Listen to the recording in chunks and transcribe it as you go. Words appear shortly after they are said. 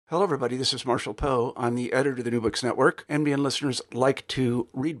Hello, everybody. This is Marshall Poe. I'm the editor of the New Books Network. NBN listeners like to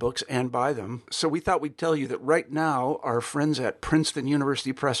read books and buy them. So we thought we'd tell you that right now, our friends at Princeton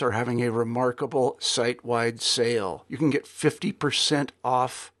University Press are having a remarkable site-wide sale. You can get 50%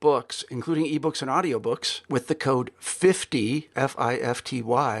 off books, including ebooks and audiobooks, with the code 50,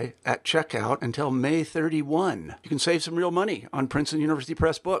 F-I-F-T-Y, at checkout until May 31. You can save some real money on Princeton University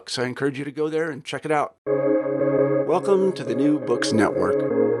Press books. I encourage you to go there and check it out. Welcome to the New Books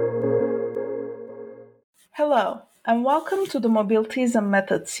Network. Hello, and welcome to the Mobilities and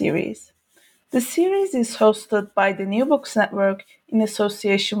Methods series. The series is hosted by the New Books Network in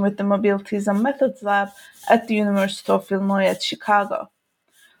association with the Mobilities and Methods Lab at the University of Illinois at Chicago.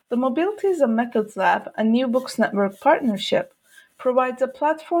 The Mobilities and Methods Lab and New Books Network partnership provides a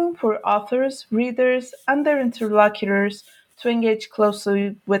platform for authors, readers, and their interlocutors to engage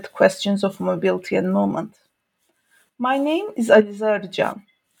closely with questions of mobility and movement. My name is Alize Arıcan.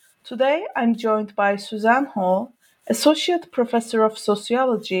 Today, I'm joined by Suzanne Hall, Associate Professor of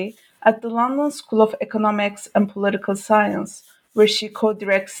Sociology at the London School of Economics and Political Science, where she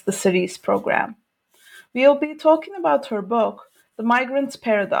co-directs the series program. We'll be talking about her book, The Migrant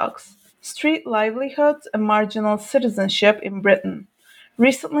Paradox: Street Livelihoods and Marginal Citizenship in Britain,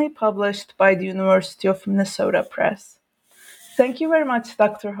 recently published by the University of Minnesota Press. Thank you very much,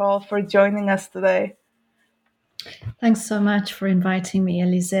 Dr. Hall, for joining us today. Thanks so much for inviting me,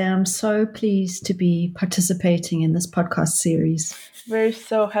 Alize. I'm so pleased to be participating in this podcast series. We're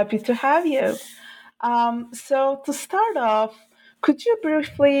so happy to have you. So to start off, could you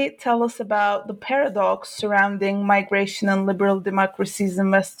briefly tell us about the paradox surrounding migration and liberal democracies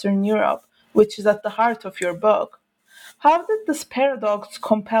in Western Europe, which is at the heart of your book? How did this paradox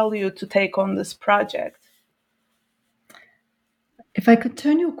compel you to take on this project? If I could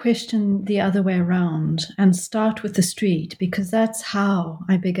turn your question the other way around and start with the street, because that's how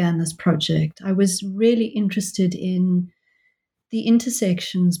I began this project. I was really interested in the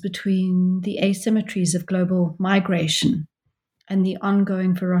intersections between the asymmetries of global migration and the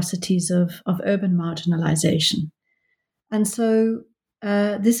ongoing ferocities of urban marginalization. And so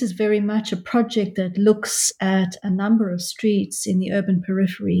this is very much a project that looks at a number of streets in the urban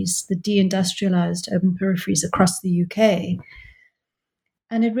peripheries, the deindustrialized urban peripheries across the UK.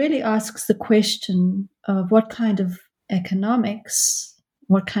 And it really asks the question of what kind of economics,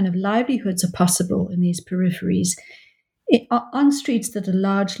 what kind of livelihoods are possible in these peripheries on streets that are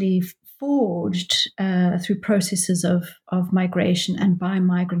largely forged through processes of migration and by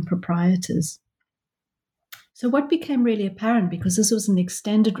migrant proprietors. So what became really apparent, because this was an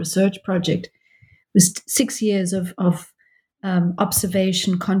extended research project, was 6 years of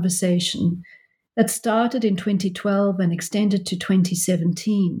observation, conversation, that started in 2012 and extended to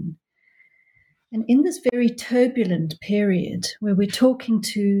 2017. And in this very turbulent period, where we're talking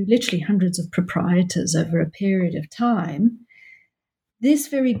to literally hundreds of proprietors over a period of time, this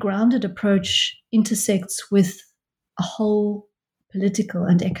very grounded approach intersects with a whole political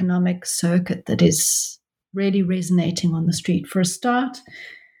and economic circuit that is really resonating on the street. For a start,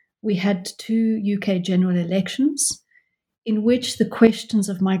 we had 2 UK general elections in which the questions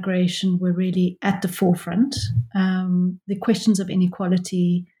of migration were really at the forefront. The questions of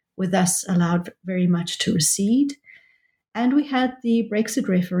inequality were thus allowed very much to recede. And we had the Brexit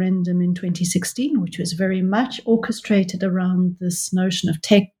referendum in 2016, which was very much orchestrated around this notion of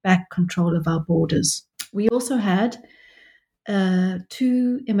take back control of our borders. We also had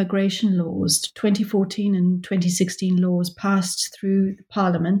 2 immigration laws, 2014 and 2016 laws passed through the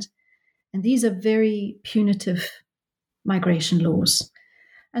Parliament. And these are very punitive migration laws.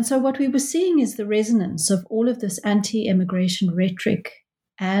 And so what we were seeing is the resonance of all of this anti-immigration rhetoric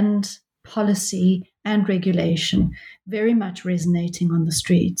and policy and regulation very much resonating on the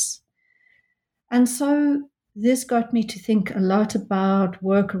streets. And so this got me to think a lot about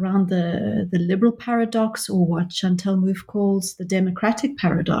work around the liberal paradox, or what Chantal Mouffe calls the democratic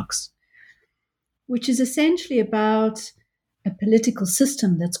paradox, which is essentially about a political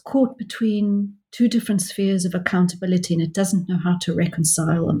system that's caught between 2 different spheres of accountability, and it doesn't know how to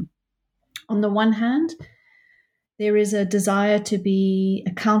reconcile them. On the one hand, there is a desire to be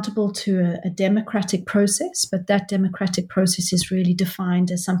accountable to a democratic process, but that democratic process is really defined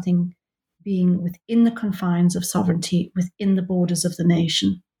as something being within the confines of sovereignty, within the borders of the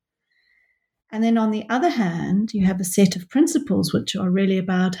nation. And then on the other hand, you have a set of principles which are really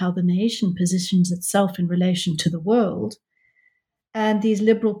about how the nation positions itself in relation to the world. And these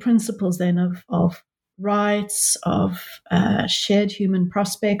liberal principles then of rights, of shared human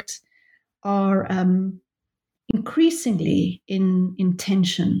prospect are increasingly in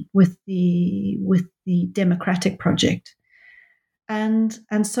tension with the democratic project.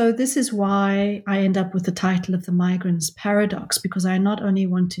 And so this is why I end up with the title of The Migrants' Paradox, because I not only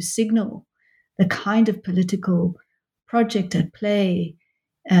want to signal the kind of political project at play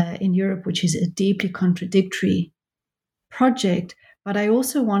in Europe, which is a deeply contradictory project, but I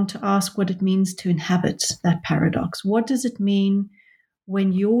also want to ask what it means to inhabit that paradox. What does it mean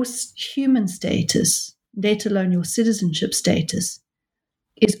when your human status, let alone your citizenship status,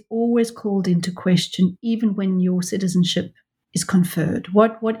 is always called into question, even when your citizenship is conferred?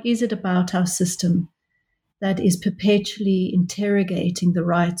 What is it about our system that is perpetually interrogating the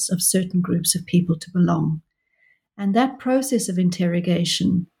rights of certain groups of people to belong? And that process of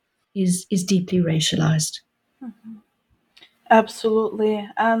interrogation is deeply racialized. Mm-hmm. Absolutely.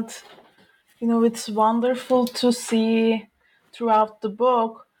 And, it's wonderful to see throughout the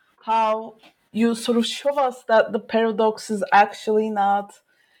book how you sort of show us that the paradox is actually not,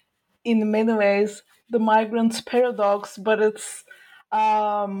 in many ways, the migrant's paradox, but it's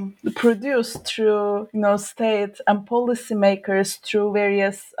produced through state and policymakers through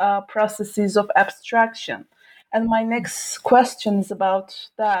various processes of abstraction. And my next question is about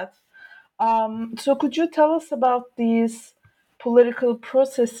that. So could you tell us about these political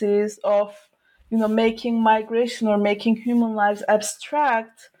processes of making migration or making human lives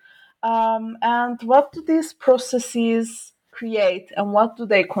abstract, and what do these processes create and what do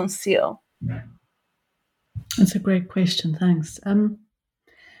they conceal? That's a great question. Thanks.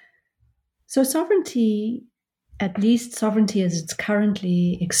 So sovereignty, at least sovereignty as it's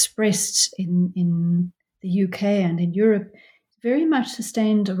currently expressed in the UK and in Europe, very much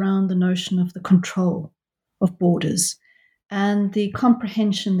sustained around the notion of the control of borders and the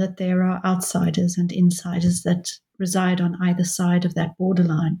comprehension that there are outsiders and insiders that reside on either side of that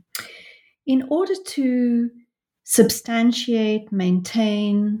borderline. In order to substantiate,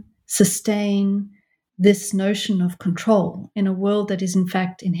 maintain, sustain this notion of control in a world that is in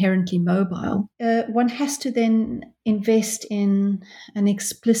fact inherently mobile, one has to then invest in an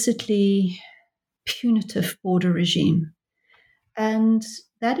explicitly punitive border regime. And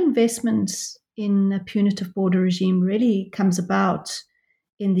that investment in a punitive border regime really comes about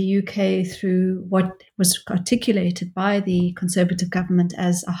in the UK through what was articulated by the Conservative government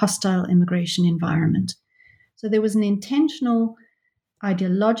as a hostile immigration environment. So there was an intentional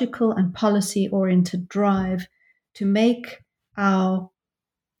ideological and policy-oriented drive to make our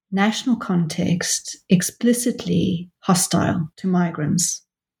national context explicitly hostile to migrants.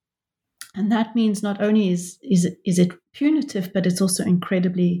 And that means not only is it punitive, but it's also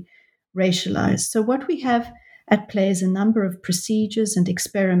incredibly racialized. So what we have at play is a number of procedures and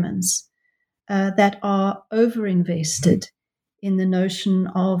experiments that are overinvested in the notion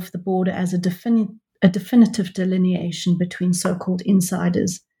of the border as a definitive delineation between so-called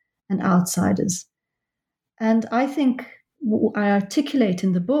insiders and outsiders. And I think I articulate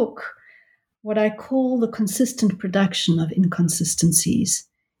in the book what I call the consistent production of inconsistencies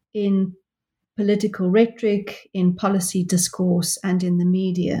in political rhetoric, in policy discourse, and in the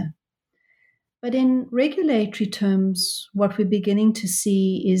media. But in regulatory terms, what we're beginning to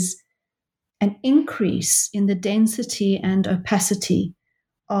see is an increase in the density and opacity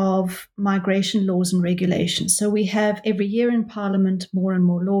of migration laws and regulations. So we have every year in Parliament more and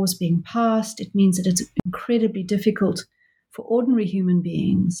more laws being passed. It means that it's incredibly difficult for ordinary human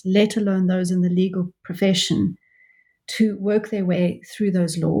beings, let alone those in the legal profession, to work their way through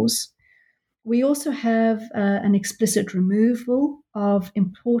those laws. We also have an explicit removal of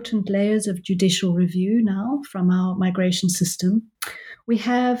important layers of judicial review now from our migration system. We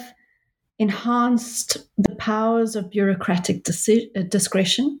have enhanced the powers of bureaucratic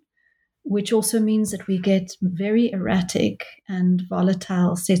discretion, which also means that we get very erratic and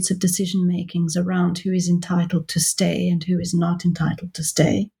volatile sets of decision makings around who is entitled to stay and who is not entitled to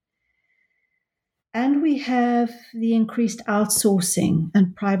stay. And we have the increased outsourcing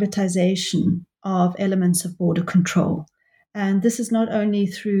and privatization of elements of border control. And this is not only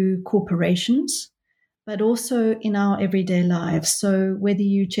through corporations, but also in our everyday lives. So whether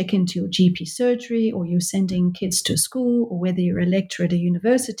you check into your GP surgery or you're sending kids to school or whether you're a lecturer at a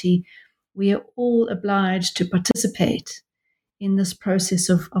university, we are all obliged to participate in this process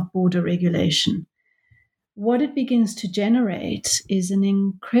of border regulation. What it begins to generate is an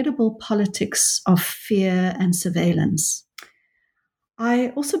incredible politics of fear and surveillance. I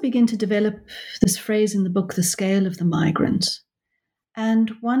also begin to develop this phrase in the book, the scale of the migrant.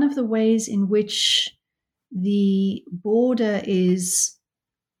 And one of the ways in which the border is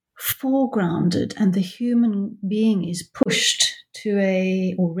foregrounded and the human being is pushed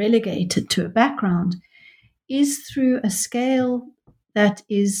to or relegated to a background is through a scale that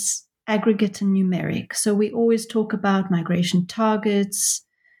is aggregate and numeric. So we always talk about migration targets,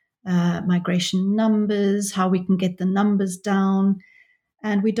 migration numbers, how we can get the numbers down.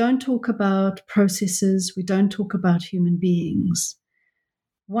 And we don't talk about processes, we don't talk about human beings.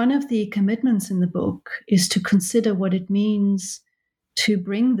 One of the commitments in the book is to consider what it means to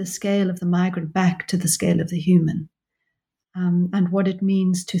bring the scale of the migrant back to the scale of the human, and what it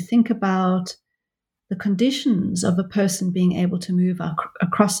means to think about the conditions of a person being able to move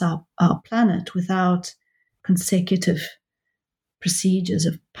across our planet without consecutive procedures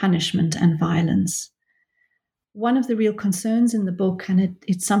of punishment and violence. One of the real concerns in the book, and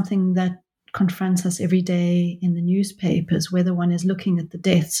it's something that confronts us every day in the newspapers, whether one is looking at the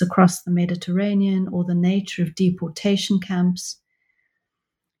deaths across the Mediterranean or the nature of deportation camps,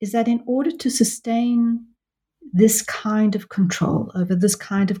 is that in order to sustain this kind of control over this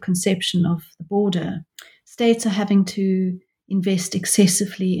kind of conception of the border, states are having to invest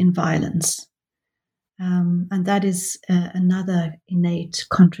excessively in violence. And that is another innate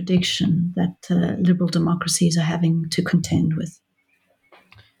contradiction that liberal democracies are having to contend with.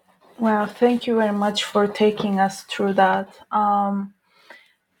 Well, thank you very much for taking us through that.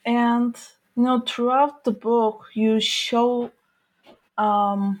 And, throughout the book, you show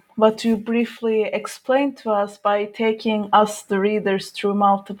what you briefly explained to us by taking us, the readers, through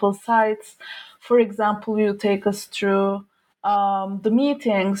multiple sites. For example, you take us through the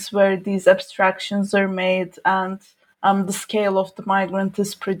meetings where these abstractions are made and the scale of the migrant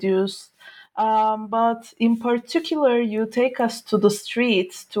is produced. But in particular, you take us to the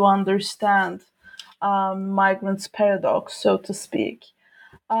streets to understand migrants' paradox, so to speak.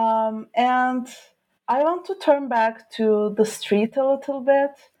 And I want to turn back to the street a little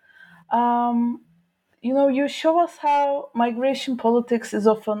bit. You show us how migration politics is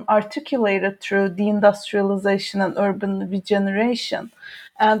often articulated through deindustrialization and urban regeneration.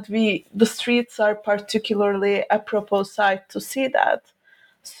 And the streets are particularly apropos site to see that.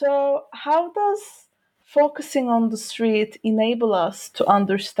 So how does focusing on the street enable us to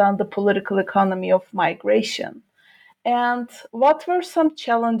understand the political economy of migration? And what were some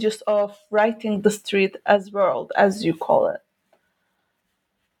challenges of writing the street as world, as you call it?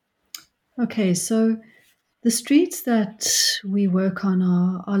 Okay, so the streets that we work on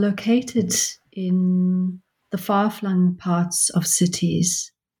are located in the far-flung parts of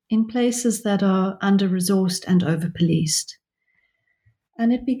cities, in places that are under-resourced and over-policed.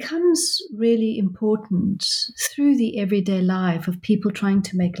 And it becomes really important through the everyday life of people trying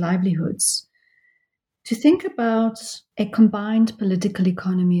to make livelihoods to think about a combined political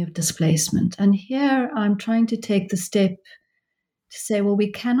economy of displacement. And here I'm trying to take the step to say, well,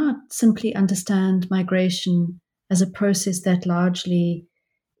 we cannot simply understand migration as a process that largely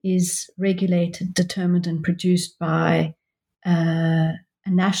is regulated, determined, and produced by a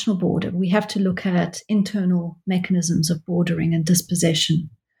national border. We have to look at internal mechanisms of bordering and dispossession.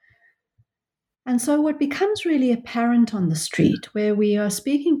 And so what becomes really apparent on the street, where we are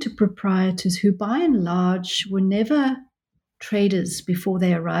speaking to proprietors who by and large were never traders before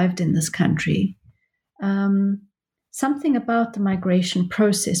they arrived in this country, something about the migration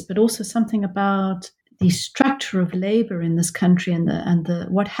process, but also something about the structure of labor in this country and the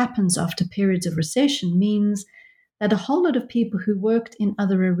what happens after periods of recession means that a whole lot of people who worked in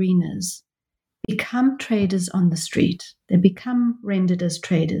other arenas become traders on the street. They become rendered as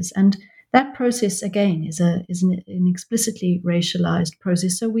traders. And that process, again, is an explicitly racialized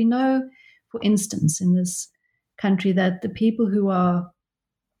process. So we know, for instance, in this country that the people who are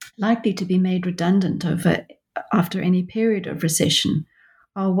likely to be made redundant after any period of recession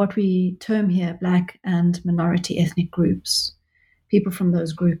are what we term here Black and minority ethnic groups, people from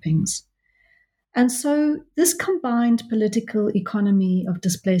those groupings. And so this combined political economy of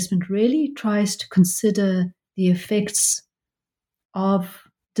displacement really tries to consider the effects of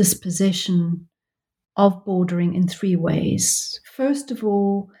dispossession, of bordering in three ways. First of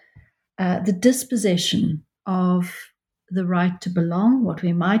all, the dispossession of the right to belong, what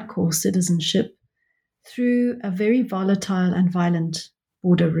we might call citizenship, through a very volatile and violent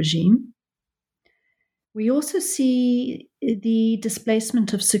border regime. We also see the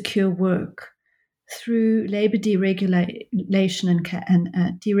displacement of secure work through labor deregulation and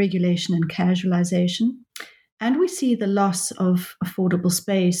casualization. And we see the loss of affordable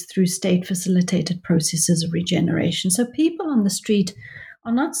space through state-facilitated processes of regeneration. So people on the street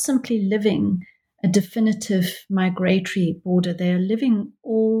are not simply living a definitive migratory border. They are living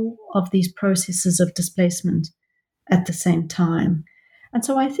all of these processes of displacement at the same time. And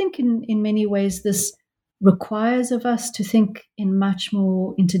so I think in many ways this requires of us to think in much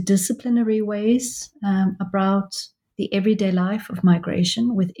more interdisciplinary ways about the everyday life of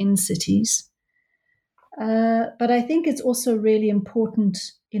migration within cities. But I think it's also really important,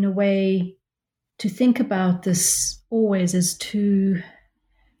 in a way, to think about this always as two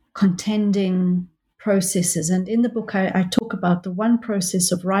contending processes. And in the book, I talk about the one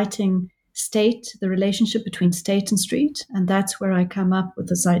process of writing state, the relationship between state and street. And that's where I come up with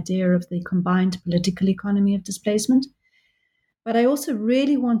this idea of the combined political economy of displacement. But I also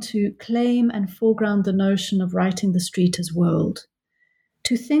really want to claim and foreground the notion of writing the street as world,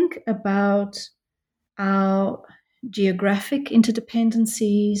 to think about our geographic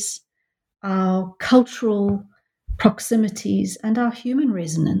interdependencies, our cultural proximities, and our human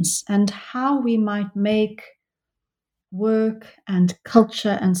resonance, and how we might make work and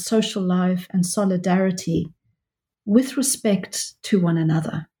culture and social life and solidarity with respect to one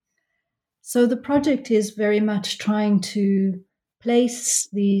another. So the project is very much trying to place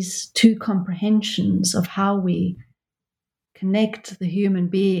these two comprehensions of how we connect the human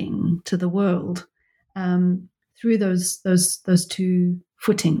being to the world through those two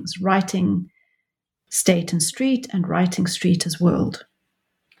footings, writing state and street and writing street as world.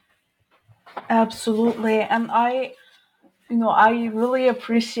 Absolutely. And I really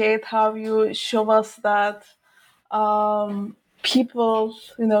appreciate how you show us that people,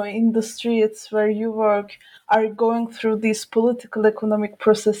 in the streets where you work are going through these political economic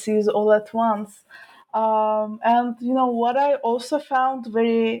processes all at once. And what I also found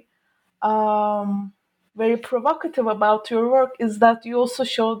very provocative about your work is that you also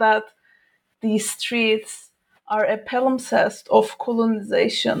show that these streets are a palimpsest of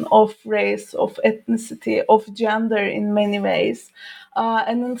colonization, of race, of ethnicity, of gender in many ways.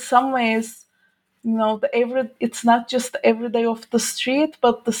 And in some ways, it's not just the everyday of the street,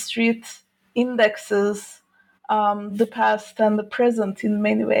 but the street indexes the past and the present in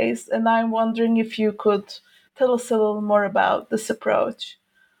many ways. And I'm wondering if you could tell us a little more about this approach.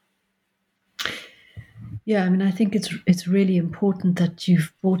 Yeah, I mean, I think it's really important that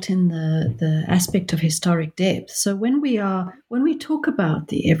you've brought in the aspect of historic depth. So when we talk about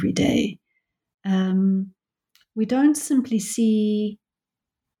the everyday, we don't simply see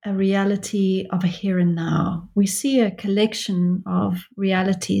a reality of a here and now. We see a collection of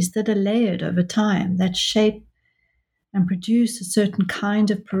realities that are layered over time, that shape and produce a certain kind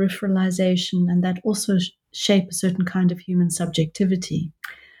of peripheralization, and that also shape a certain kind of human subjectivity.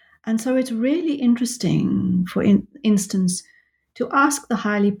 And so it's really interesting, for instance, to ask the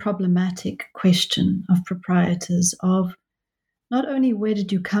highly problematic question of proprietors of not only where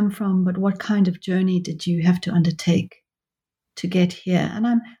did you come from, but what kind of journey did you have to undertake to get here. And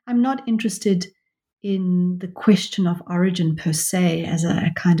I'm not interested in the question of origin per se as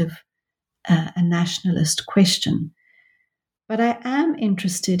a kind of a nationalist question. But I am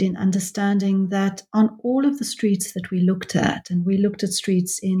interested in understanding that on all of the streets that we looked at, and we looked at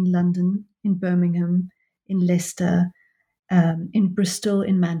streets in London, in Birmingham, in Leicester, in Bristol,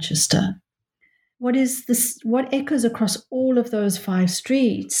 in Manchester, what echoes across all of those 5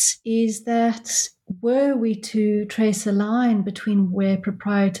 streets is that were we to trace a line between where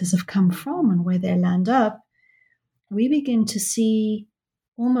proprietors have come from and where they land up, we begin to see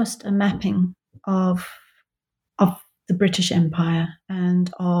almost a mapping of the British Empire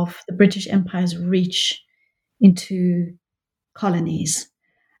and of the British Empire's reach into colonies.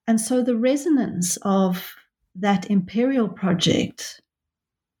 And so the resonance of that imperial project,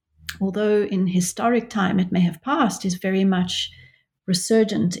 although in historic time it may have passed, is very much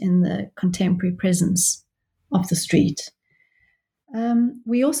resurgent in the contemporary presence of the street.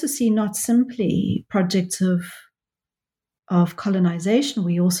 We also see not simply projects of colonization,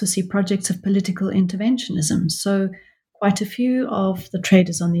 we also see projects of political interventionism. So quite a few of the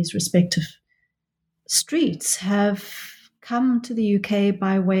traders on these respective streets have come to the UK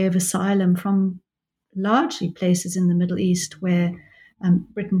by way of asylum from largely places in the Middle East where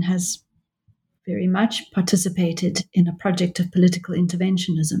Britain has very much participated in a project of political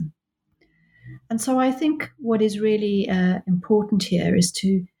interventionism. And so I think what is really important here is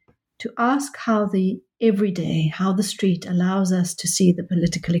to ask how the everyday, how the street allows us to see the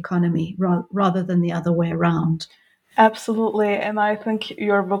political economy rather than the other way around. Absolutely. And I think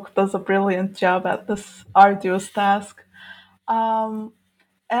your book does a brilliant job at this arduous task. And,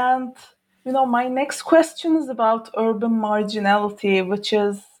 my next question is about urban marginality, which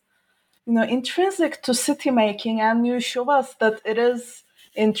is, intrinsic to city making. And you show us that it is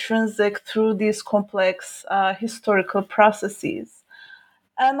intrinsic through these complex historical processes.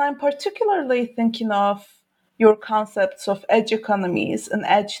 And I'm particularly thinking of your concepts of edge economies and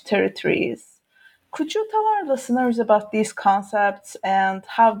edge territories. Could you tell our listeners about these concepts and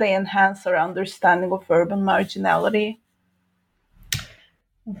how they enhance our understanding of urban marginality?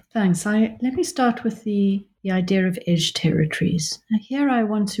 Thanks. Let me start with the idea of edge territories. Now, here I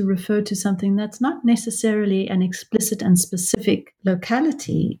want to refer to something that's not necessarily an explicit and specific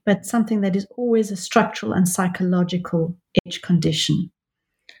locality, but something that is always a structural and psychological edge condition.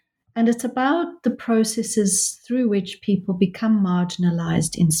 And it's about the processes through which people become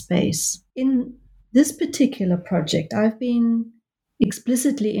marginalized in space. In this particular project, I've been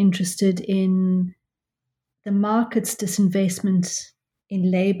explicitly interested in the market's disinvestment in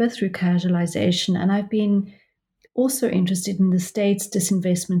labor through casualization, and I've been also interested in the state's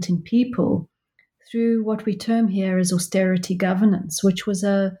disinvestment in people through what we term here as austerity governance, which was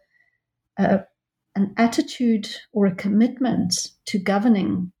an attitude or a commitment to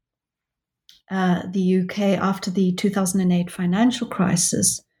governing the UK after the 2008 financial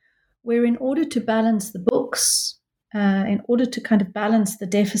crisis, where in order to balance the books, in order to kind of balance the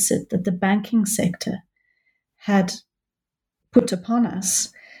deficit that the banking sector had put upon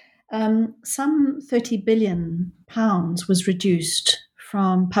us, some £30 billion was reduced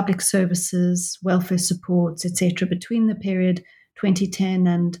from public services, welfare supports, etc., between the period 2010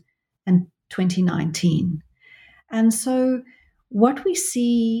 and 2019. And so what we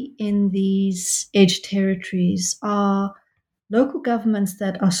see in these edge territories are local governments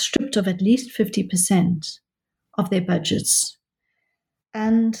that are stripped of at least 50% of their budgets.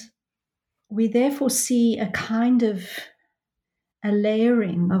 And we therefore see a kind of a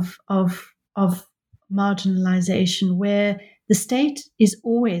layering of marginalization where the state is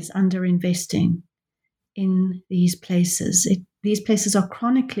always underinvesting in these places. These places are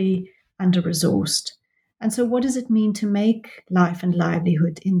chronically under-resourced. And so what does it mean to make life and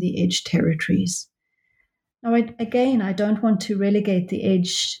livelihood in the edge territories? Now, I don't want to relegate the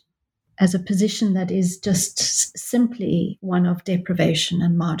edge as a position that is just simply one of deprivation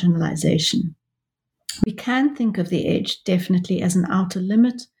and marginalization. We can think of the edge definitely as an outer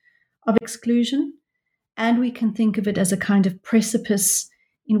limit of exclusion, and we can think of it as a kind of precipice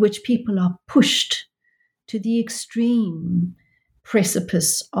in which people are pushed to the extreme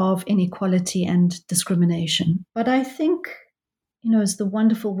precipice of inequality and discrimination. But I think, as the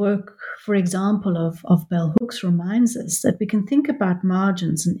wonderful work, for example, of Bell Hooks reminds us, that we can think about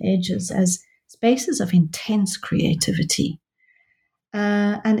margins and edges as spaces of intense creativity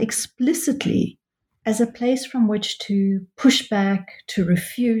and explicitly as a place from which to push back, to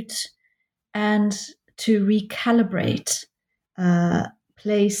refute, and to recalibrate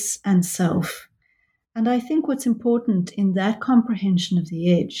place and self. And I think what's important in that comprehension of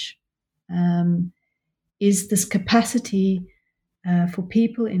the edge is this capacity for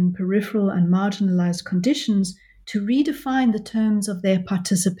people in peripheral and marginalized conditions to redefine the terms of their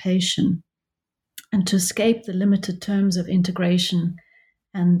participation and to escape the limited terms of integration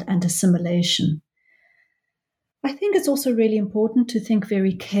and assimilation. I think it's also really important to think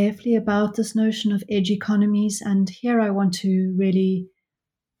very carefully about this notion of edge economies. And here I want to really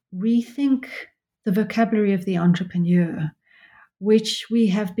rethink the vocabulary of the entrepreneur, which we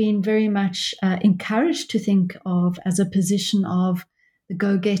have been very much encouraged to think of as a position of the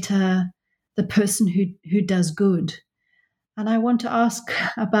go-getter, the person who does good. And I want to ask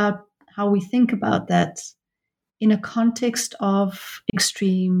about how we think about that in a context of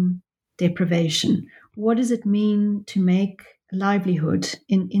extreme deprivation. What does it mean to make livelihood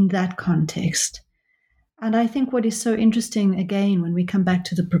in that context? And I think what is so interesting, again, when we come back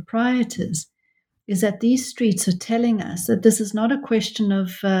to the proprietors, is that these streets are telling us that this is not a question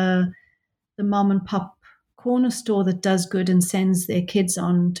of the mom and pop corner store that does good and sends their kids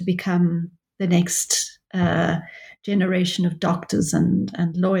on to become the next generation of doctors and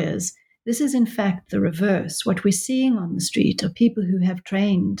lawyers. This is, in fact, the reverse. What we're seeing on the street are people who have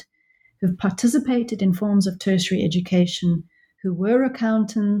trained, who've participated in forms of tertiary education, who were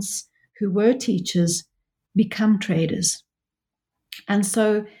accountants, who were teachers, become traders. And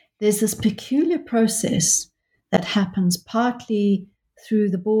so there's this peculiar process that happens partly through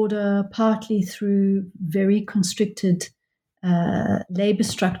the border, partly through very constricted labor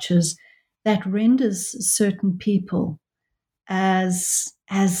structures that renders certain people as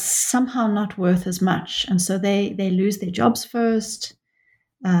somehow not worth as much. And so they lose their jobs first.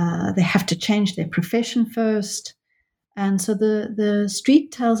 They have to change their profession first. And so the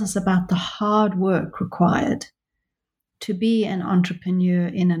street tells us about the hard work required to be an entrepreneur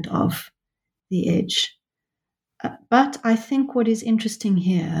in and of the edge. But I think what is interesting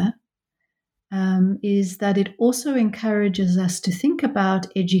here is that it also encourages us to think about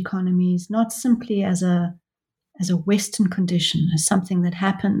edge economies not simply as a Western condition, as something that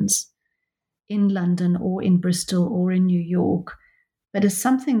happens in London or in Bristol or in New York, but as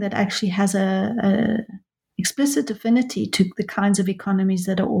something that actually has a explicit affinity to the kinds of economies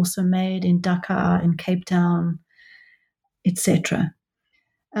that are also made in Dhaka, in Cape Town, etc.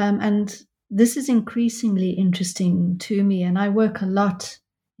 And this is increasingly interesting to me, and I work a lot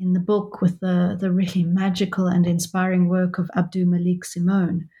in the book with the really magical and inspiring work of Abdul Malik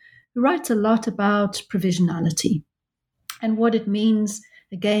Simone, who writes a lot about provisionality and what it means,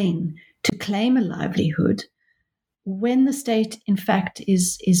 again, to claim a livelihood when the state, in fact,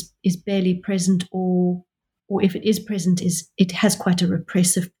 is barely present, or if it is present, it has quite a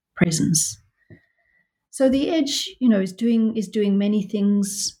repressive presence. So the Edge, is doing many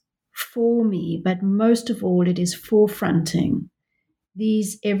things for me, but most of all, it is forefronting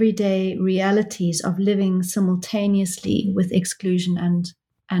these everyday realities of living simultaneously with exclusion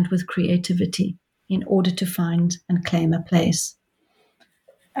and with creativity in order to find and claim a place.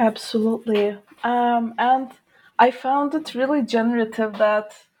 Absolutely. And I found it really generative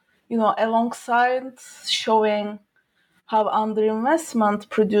that, alongside showing how underinvestment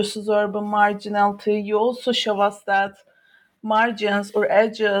produces urban marginality, you also show us that margins or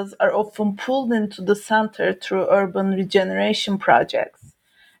edges are often pulled into the center through urban regeneration projects.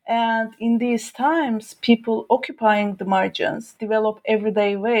 And in these times, people occupying the margins develop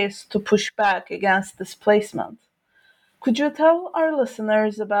everyday ways to push back against displacement. Could you tell our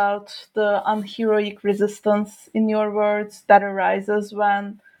listeners about the unheroic resistance, in your words, that arises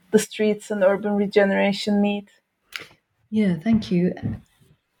when the streets and urban regeneration meet? Yeah, thank you.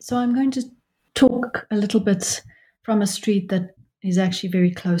 So I'm going to talk a little bit from a street that is actually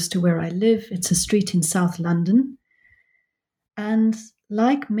very close to where I live. It's a street in South London. And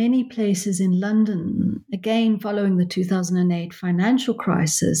like many places in London, again, following the 2008 financial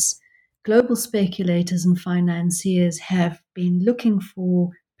crisis, global speculators and financiers have been looking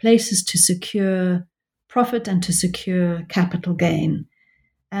for places to secure profit and to secure capital gain.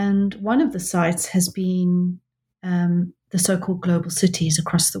 And one of the sites has been the so-called global cities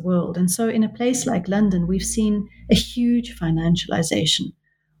across the world. And so in a place like London, we've seen a huge financialization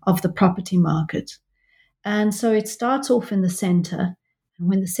of the property market. And so it starts off in the center. And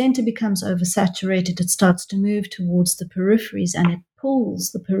when the center becomes oversaturated, it starts to move towards the peripheries, and it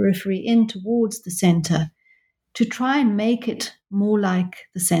pulls the periphery in towards the center to try and make it more like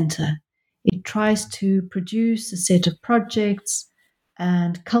the center. It tries to produce a set of projects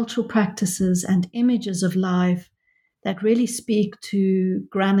and cultural practices and images of life that really speak to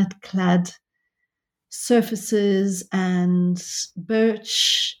granite-clad surfaces and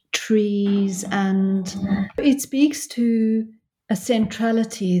birch trees, and it speaks to a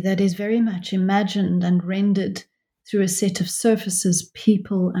centrality that is very much imagined and rendered through a set of surfaces,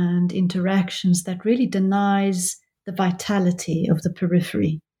 people, and interactions that really denies the vitality of the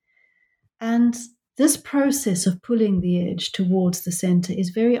periphery. And this process of pulling the edge towards the center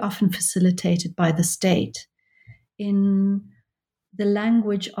is very often facilitated by the state in the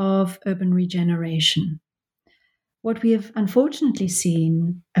language of urban regeneration. What we have unfortunately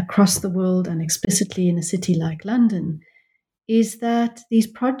seen across the world, and explicitly in a city like London, is that these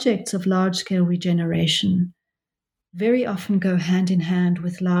projects of large-scale regeneration very often go hand in hand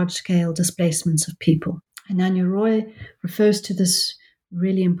with large-scale displacements of people. Ananya Roy refers to this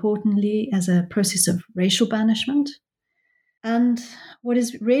really importantly as a process of racial banishment. And what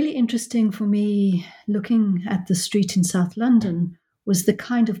is really interesting for me looking at the street in South London was the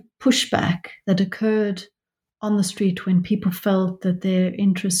kind of pushback that occurred on the street when people felt that their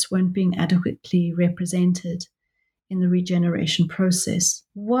interests weren't being adequately represented in the regeneration process.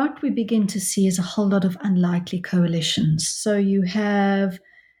 What we begin to see is a whole lot of unlikely coalitions. So you have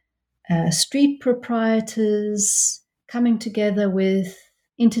street proprietors coming together with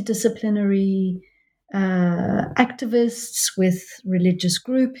interdisciplinary activists, with religious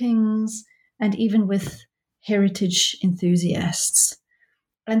groupings, and even with heritage enthusiasts.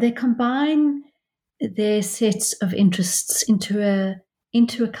 And they combine their sets of interests into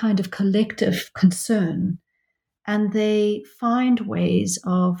a kind of collective concern, and they find ways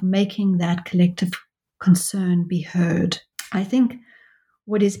of making that collective concern be heard. I think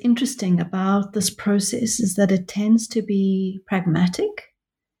what is interesting about this process is that it tends to be pragmatic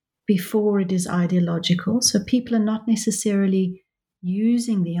before it is ideological. So people are not necessarily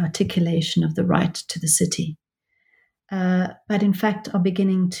using the articulation of the right to the city, but in fact are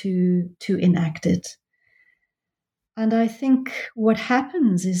beginning to enact it. And I think what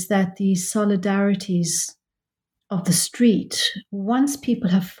happens is that these solidarities of the street, once people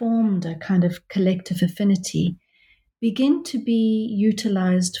have formed a kind of collective affinity, begin to be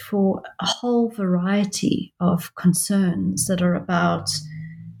utilized for a whole variety of concerns that are about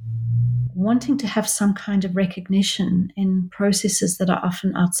wanting to have some kind of recognition in processes that are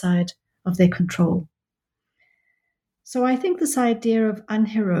often outside of their control. So I think this idea of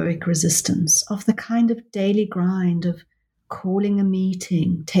unheroic resistance, of the kind of daily grind of calling a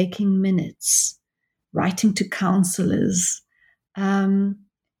meeting, taking minutes, writing to counselors,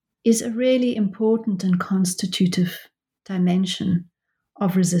 is a really important and constitutive dimension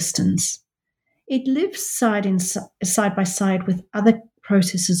of resistance. It lives side by side with other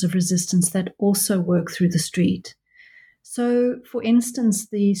processes of resistance that also work through the street. So, for instance,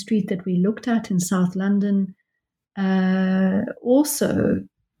 the street that we looked at in South London also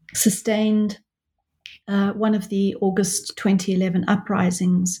sustained one of the August 2011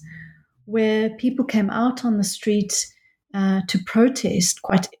 uprisings, where people came out on the street to protest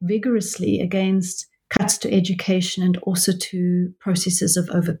quite vigorously against cuts to education and also to processes of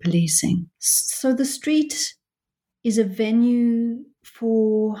over-policing. So the street is a venue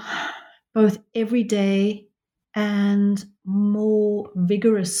for both everyday and more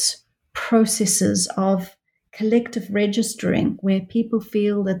vigorous processes of collective registering, where people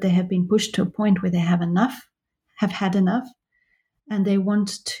feel that they have been pushed to a point where they have had enough, and they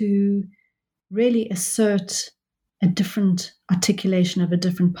want to really assert a different articulation of a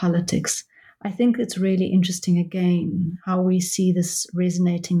different politics. I think it's really interesting, again, how we see this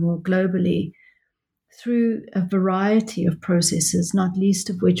resonating more globally through a variety of processes, not least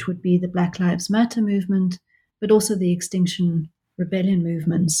of which would be the Black Lives Matter movement, but also the Extinction Rebellion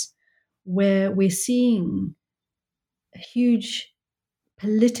movements, where we're seeing a huge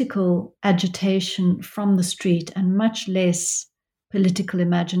political agitation from the street and much less political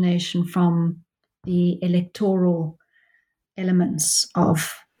imagination from the electoral elements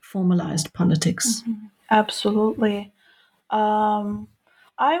of formalized politics. Mm-hmm. Absolutely.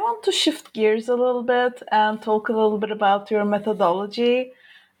 I want to shift gears a little bit and talk a little bit about your methodology.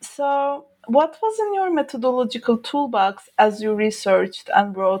 So, what was in your methodological toolbox as you researched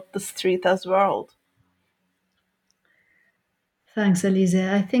and wrote The Street as World? Thanks, Elise.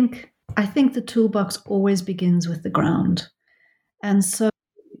 I think the toolbox always begins with the ground. And so,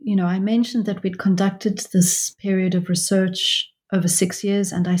 I mentioned that we'd conducted this period of research over 6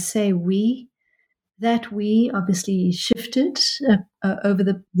 years, and I say we obviously shifted over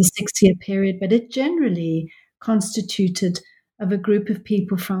the 6-year period, but it generally constituted of a group of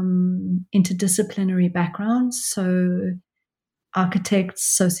people from interdisciplinary backgrounds, so architects,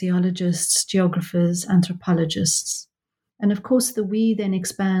 sociologists, geographers, anthropologists. And of course, the we then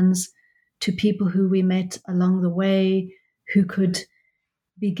expands to people who we met along the way who could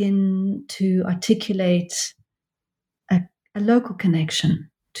begin to articulate a local connection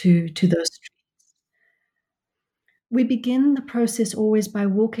to those streets. We begin the process always by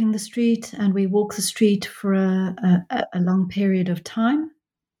walking the street, and we walk the street for a long period of time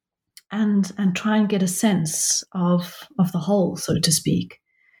and try and get a sense of the whole, so to speak.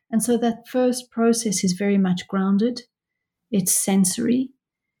 And so that first process is very much grounded. It's sensory,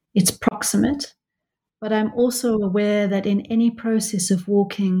 it's proximate, but I'm also aware that in any process of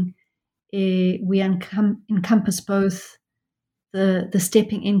walking, we encompass both the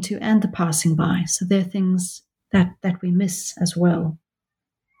stepping into and the passing by. So there are things that we miss as well.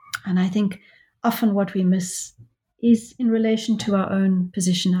 And I think often what we miss is in relation to our own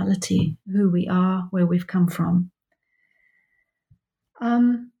positionality, who we are, where we've come from.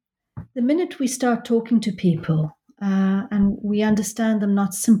 The minute we start talking to people, and we understand them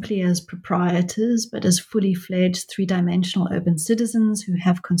not simply as proprietors, but as fully fledged three-dimensional urban citizens who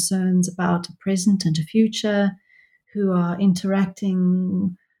have concerns about a present and a future, who are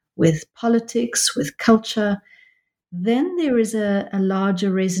interacting with politics, with culture, then there is a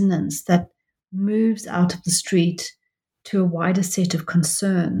larger resonance that moves out of the street to a wider set of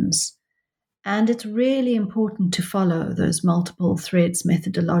concerns. And it's really important to follow those multiple threads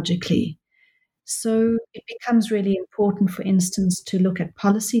methodologically. So it becomes really important, for instance, to look at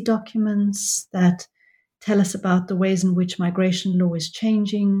policy documents that tell us about the ways in which migration law is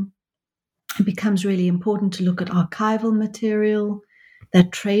changing. It becomes really important to look at archival material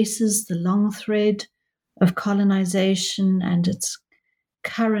that traces the long thread of colonization and its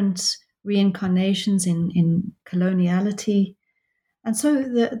current reincarnations in coloniality. And so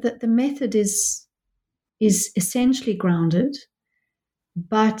the method is essentially grounded,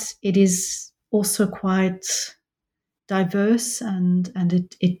 but it is also quite diverse, and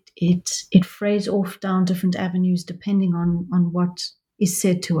it frays off down different avenues depending on what is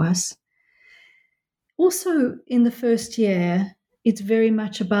said to us. Also, in the first year, it's very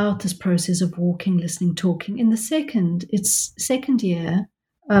much about this process of walking, listening, talking. In the second year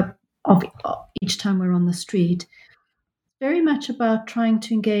of each time we're on the street, very much about trying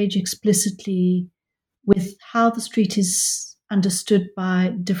to engage explicitly with how the street is understood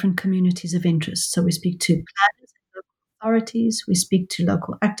by different communities of interest. So we speak to planners and local authorities, we speak to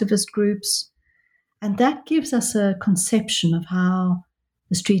local activist groups, and that gives us a conception of how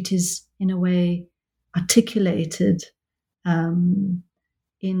the street is, in a way, articulated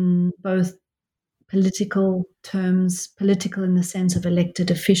in both political terms, political in the sense of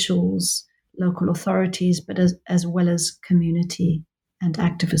elected officials, local authorities, but as well as community and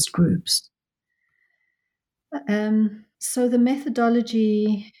activist groups. So the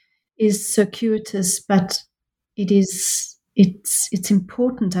methodology is circuitous, but it's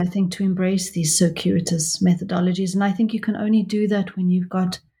important, I think, to embrace these circuitous methodologies. And I think you can only do that when you've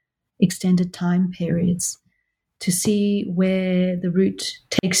got extended time periods to see where the route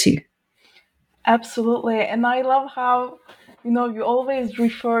takes you. Absolutely. And I love how, you always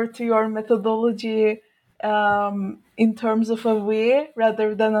refer to your methodology in terms of a we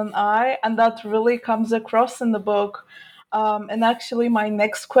rather than an I, and that really comes across in the book. And actually, my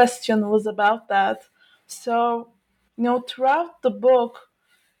next question was about that. So, throughout the book,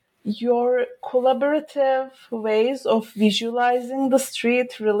 your collaborative ways of visualizing the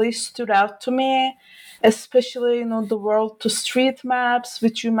street really stood out to me, especially, the world to street maps,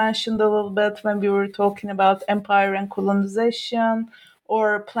 which you mentioned a little bit when we were talking about empire and colonization,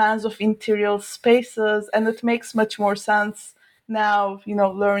 or plans of interior spaces. And it makes much more sense now,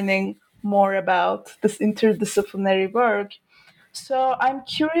 learning more about this interdisciplinary work. So I'm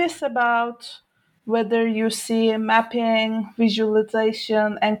curious about whether you see mapping,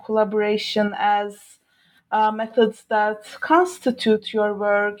 visualization, and collaboration as methods that constitute your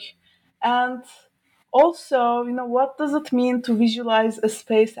work. And also, what does it mean to visualize a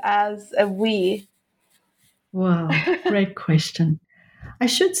space as a we? Wow, great question. I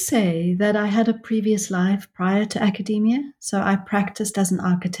should say that I had a previous life prior to academia. So I practiced as an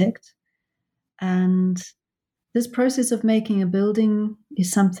architect. And this process of making a building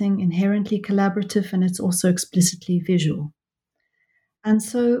is something inherently collaborative, and it's also explicitly visual. And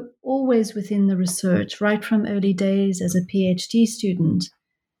so, always within the research, right from early days as a PhD student,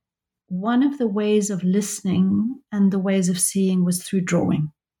 one of the ways of listening and the ways of seeing was through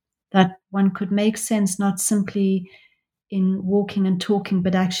drawing. That one could make sense not simply in walking and talking,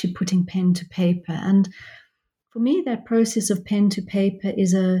 but actually putting pen to paper. And for me, that process of pen to paper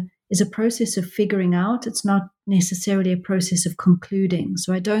is a process of figuring out. It's not necessarily a process of concluding.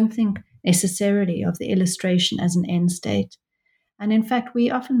 So I don't think necessarily of the illustration as an end state. And in fact, we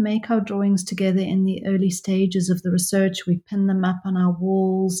often make our drawings together in the early stages of the research. We pin them up on our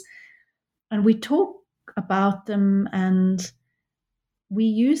walls and we talk about them, and we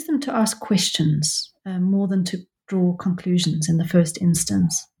use them to ask questions more than to draw conclusions in the first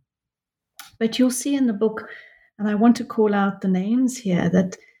instance. But you'll see in the book, and I want to call out the names here,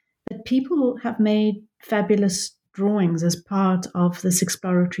 that people have made fabulous drawings as part of this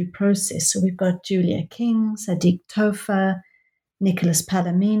exploratory process. So we've got Julia King, Sadiq Tofa, Nicholas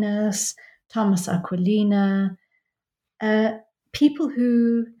Palominas, Thomas Aquilina, people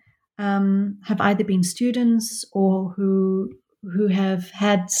who have either been students or who have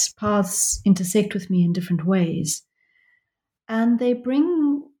had paths intersect with me in different ways. And they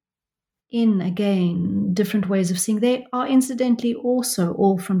bring in, again, different ways of seeing. They are incidentally also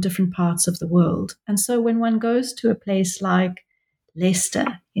all from different parts of the world. And so when one goes to a place like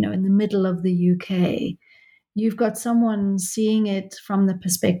Leicester, in the middle of the UK, you've got someone seeing it from the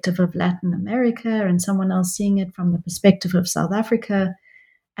perspective of Latin America and someone else seeing it from the perspective of South Africa.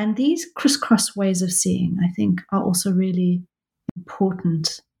 And these crisscross ways of seeing, I think, are also really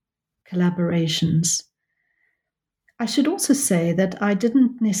important collaborations. I should also say that I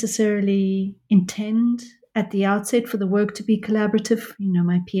didn't necessarily intend at the outset for the work to be collaborative.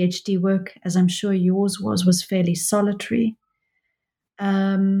 My PhD work, as I'm sure yours was fairly solitary.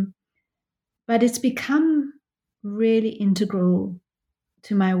 But it's become really integral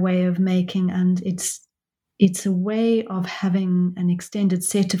to my way of making, and it's a way of having an extended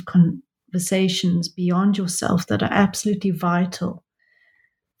set of conversations beyond yourself that are absolutely vital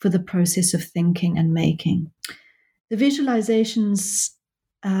for the process of thinking and making. The visualizations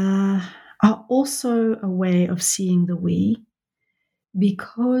are also a way of seeing the we,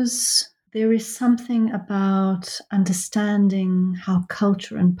 because there is something about understanding how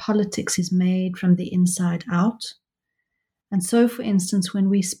culture and politics is made from the inside out. And so, for instance, when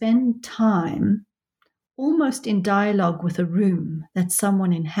we spend time almost in dialogue with a room that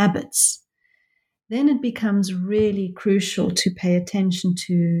someone inhabits, then it becomes really crucial to pay attention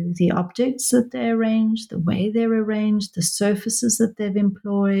to the objects that they arrange, the way they're arranged, the surfaces that they've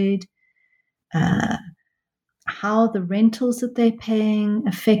employed, how the rentals that they're paying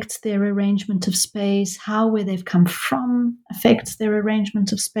affects their arrangement of space, how where they've come from affects their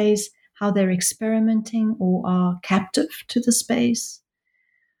arrangement of space, how they're experimenting or are captive to the space.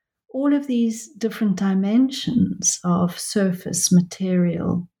 All of these different dimensions of surface,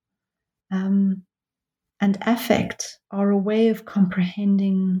 material, and affect are a way of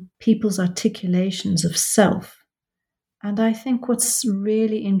comprehending people's articulations of self. And I think what's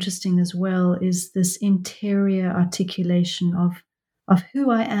really interesting as well is this interior articulation of who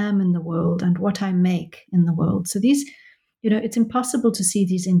I am in the world and what I make in the world. So these, it's impossible to see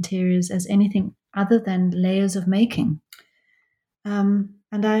these interiors as anything other than layers of making.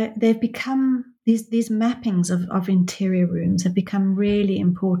 They've become these mappings of interior rooms have become really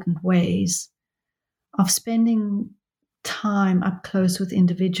important ways of spending time up close with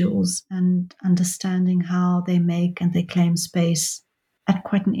individuals and understanding how they make and they claim space at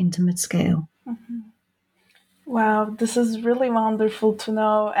quite an intimate scale. Mm-hmm. Wow, this is really wonderful to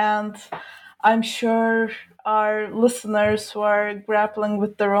know, and I'm sure our listeners who are grappling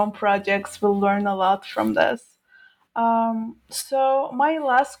with their own projects will learn a lot from this. So my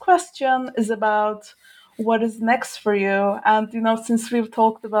last question is about what is next for you. And, since we've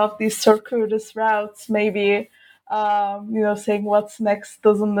talked about these circuitous routes, maybe, saying what's next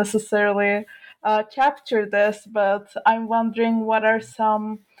doesn't necessarily capture this, but I'm wondering what are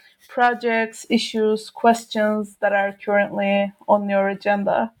some projects, issues, questions that are currently on your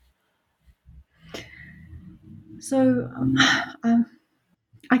agenda? So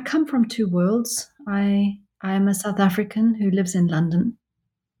I come from two worlds. I am a South African who lives in London.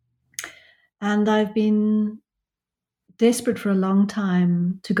 And I've been desperate for a long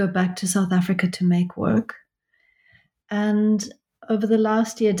time to go back to South Africa to make work. And over the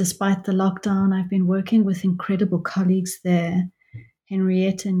last year, despite the lockdown, I've been working with incredible colleagues there,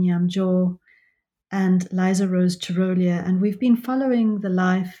 Henrietta Nyamjo and Liza Rose Chirolia. And we've been following the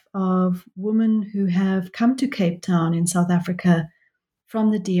life of women who have come to Cape Town in South Africa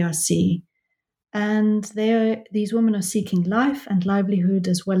from the DRC. And these women are seeking life and livelihood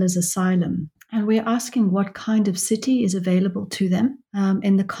as well as asylum. And we're asking what kind of city is available to them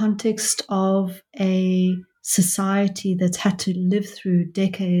in the context of a society that's had to live through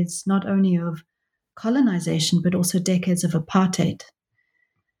decades, not only of colonization, but also decades of apartheid.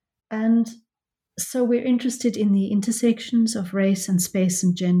 And so we're interested in the intersections of race and space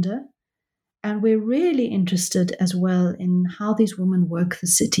and gender. And we're really interested as well in how these women work the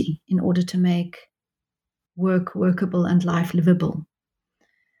city in order to make work workable and life livable.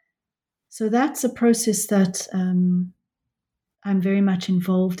 So that's a process that I'm very much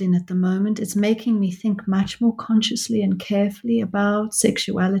involved in at the moment. It's making me think much more consciously and carefully about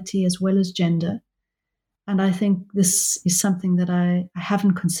sexuality as well as gender. And I think this is something that I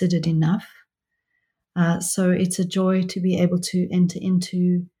haven't considered enough. So it's a joy to be able to enter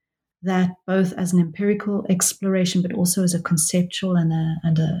into that both as an empirical exploration, but also as a conceptual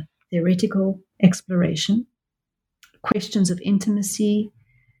and a theoretical exploration. Questions of intimacy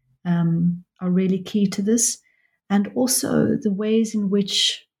are really key to this. And also the ways in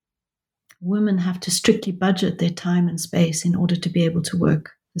which women have to strictly budget their time and space in order to be able to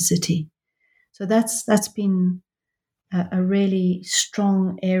work the city. So that's been a really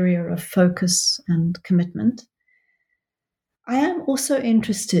strong area of focus and commitment. I am also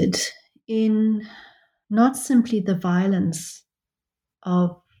interested in not simply the violence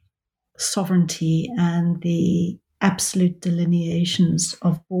of sovereignty and the absolute delineations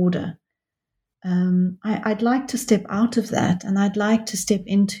of border. I'd like to step out of that, and I'd like to step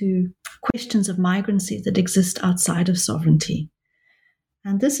into questions of migrancy that exist outside of sovereignty.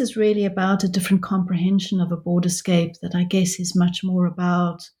 And this is really about a different comprehension of a borderscape that I guess is much more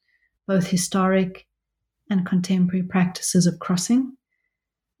about both historic and contemporary practices of crossing,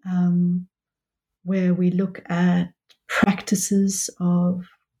 where we look at practices of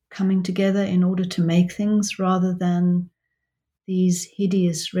coming together in order to make things rather than these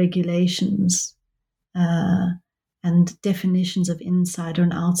hideous regulations and definitions of insider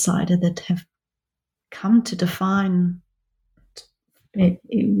and outsider that have come to define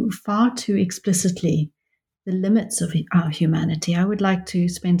far too explicitly the limits of our humanity. I would like to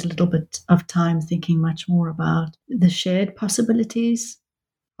spend a little bit of time thinking much more about the shared possibilities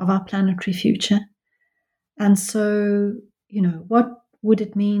of our planetary future. And so, what would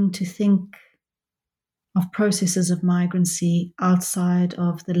it mean to think of processes of migrancy outside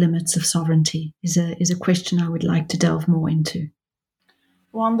of the limits of sovereignty is a question I would like to delve more into.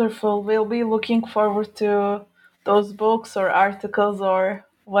 Wonderful. We'll be looking forward to those books or articles or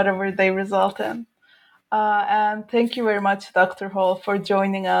whatever they result in. And thank you very much, Dr. Hall, for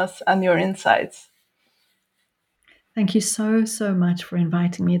joining us and your insights. Thank you so, so much for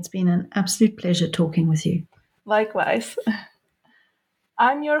inviting me. It's been an absolute pleasure talking with you. Likewise.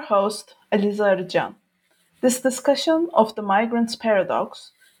 I'm your host, Eliza Arıcan. This discussion of the migrant's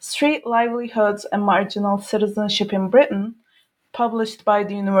paradox, street livelihoods and marginal citizenship in Britain, published by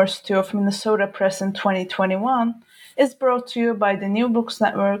the University of Minnesota Press in 2021, is brought to you by the New Books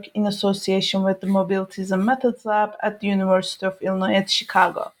Network in association with the Mobilities and Methods Lab at the University of Illinois at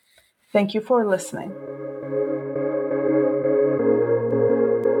Chicago. Thank you for listening.